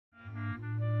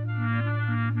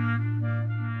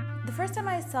first time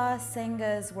I saw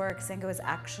Senga's work, Senga was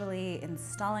actually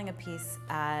installing a piece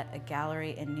at a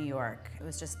gallery in New York. It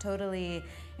was just totally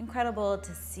incredible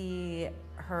to see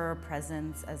her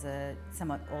presence as a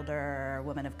somewhat older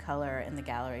woman of color in the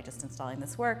gallery, just installing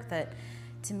this work that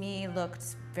to me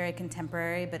looked very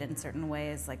contemporary, but in certain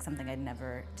ways like something I'd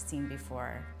never seen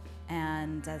before.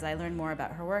 And as I learned more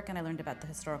about her work and I learned about the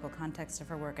historical context of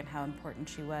her work and how important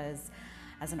she was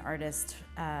as an artist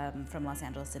from Los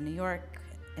Angeles and New York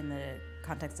in the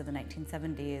context of the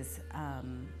 1970s,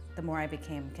 the more I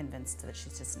became convinced that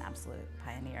she's just an absolute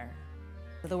pioneer.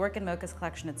 The work in MOCA's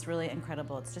collection, it's really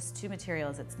incredible. It's just two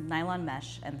materials. It's nylon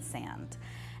mesh and sand.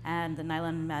 And the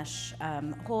nylon mesh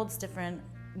holds different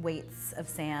weights of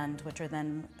sand, which are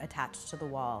then attached to the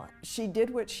wall. She did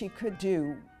what she could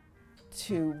do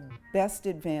to best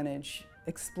advantage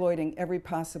exploiting every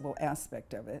possible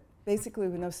aspect of it, basically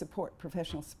with no support,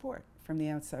 professional support from the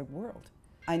outside world.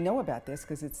 I know about this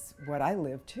because it's what I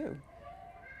live too.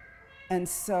 And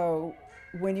so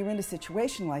when you're in a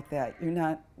situation like that, you're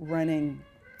not running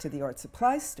to the art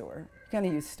supply store. You're going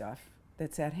to use stuff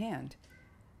that's at hand.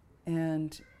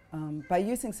 And by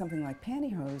using something like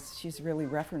pantyhose, she's really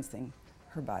referencing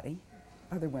her body,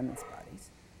 other women's bodies,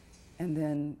 and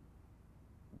then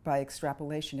by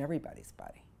extrapolation, everybody's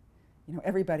body. You know,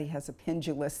 everybody has a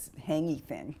pendulous, hangy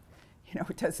thing. You know,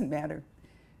 it doesn't matter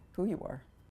who you are.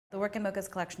 The work in MOCA's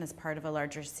collection is part of a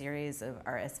larger series of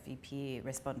RSVP,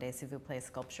 Répondez s'il vous plaît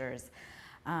sculptures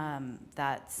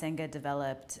that Senga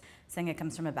developed. Senga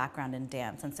comes from a background in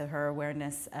dance, and so her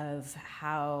awareness of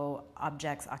how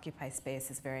objects occupy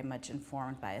space is very much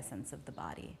informed by a sense of the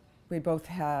body. We both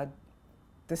had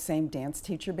the same dance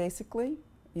teacher, basically.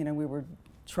 You know, we were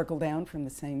trickled down from the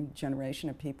same generation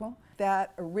of people.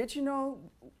 That original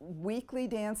weekly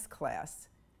dance class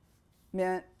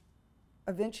meant,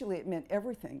 eventually it meant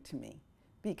everything to me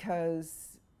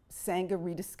because Senga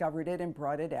rediscovered it and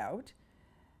brought it out,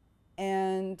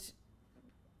 and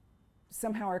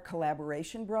somehow our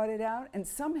collaboration brought it out, and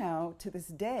somehow to this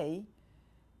day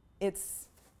it's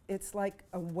like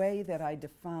a way that I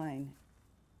define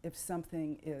if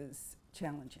something is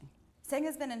challenging.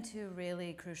 Senga's been in two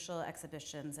really crucial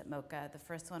exhibitions at MOCA. The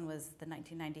first one was the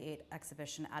 1998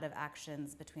 exhibition, Out of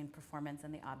Actions Between Performance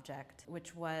and the Object,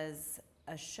 which was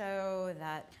a show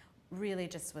that really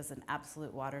just was an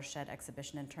absolute watershed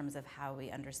exhibition in terms of how we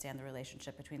understand the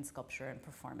relationship between sculpture and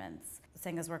performance.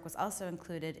 Senga's work was also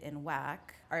included in WAC,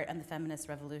 Art and the Feminist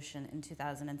Revolution, in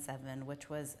 2007, which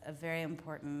was a very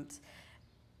important,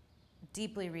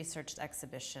 deeply researched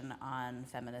exhibition on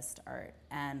feminist art.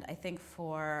 And I think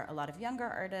for a lot of younger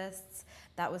artists,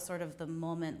 that was sort of the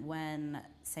moment when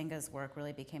Senga's work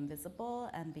really became visible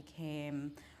and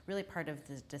became really part of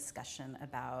the discussion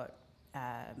about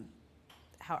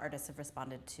how artists have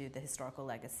responded to the historical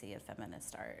legacy of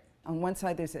feminist art. On one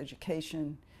side there's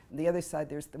education, on the other side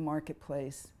there's the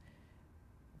marketplace.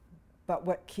 But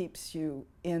what keeps you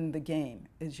in the game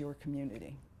is your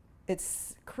community.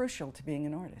 It's crucial to being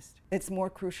an artist. It's more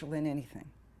crucial than anything.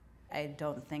 I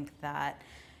don't think that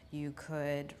you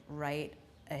could write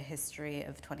a history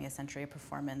of 20th century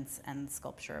performance and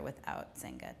sculpture without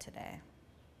Senga today.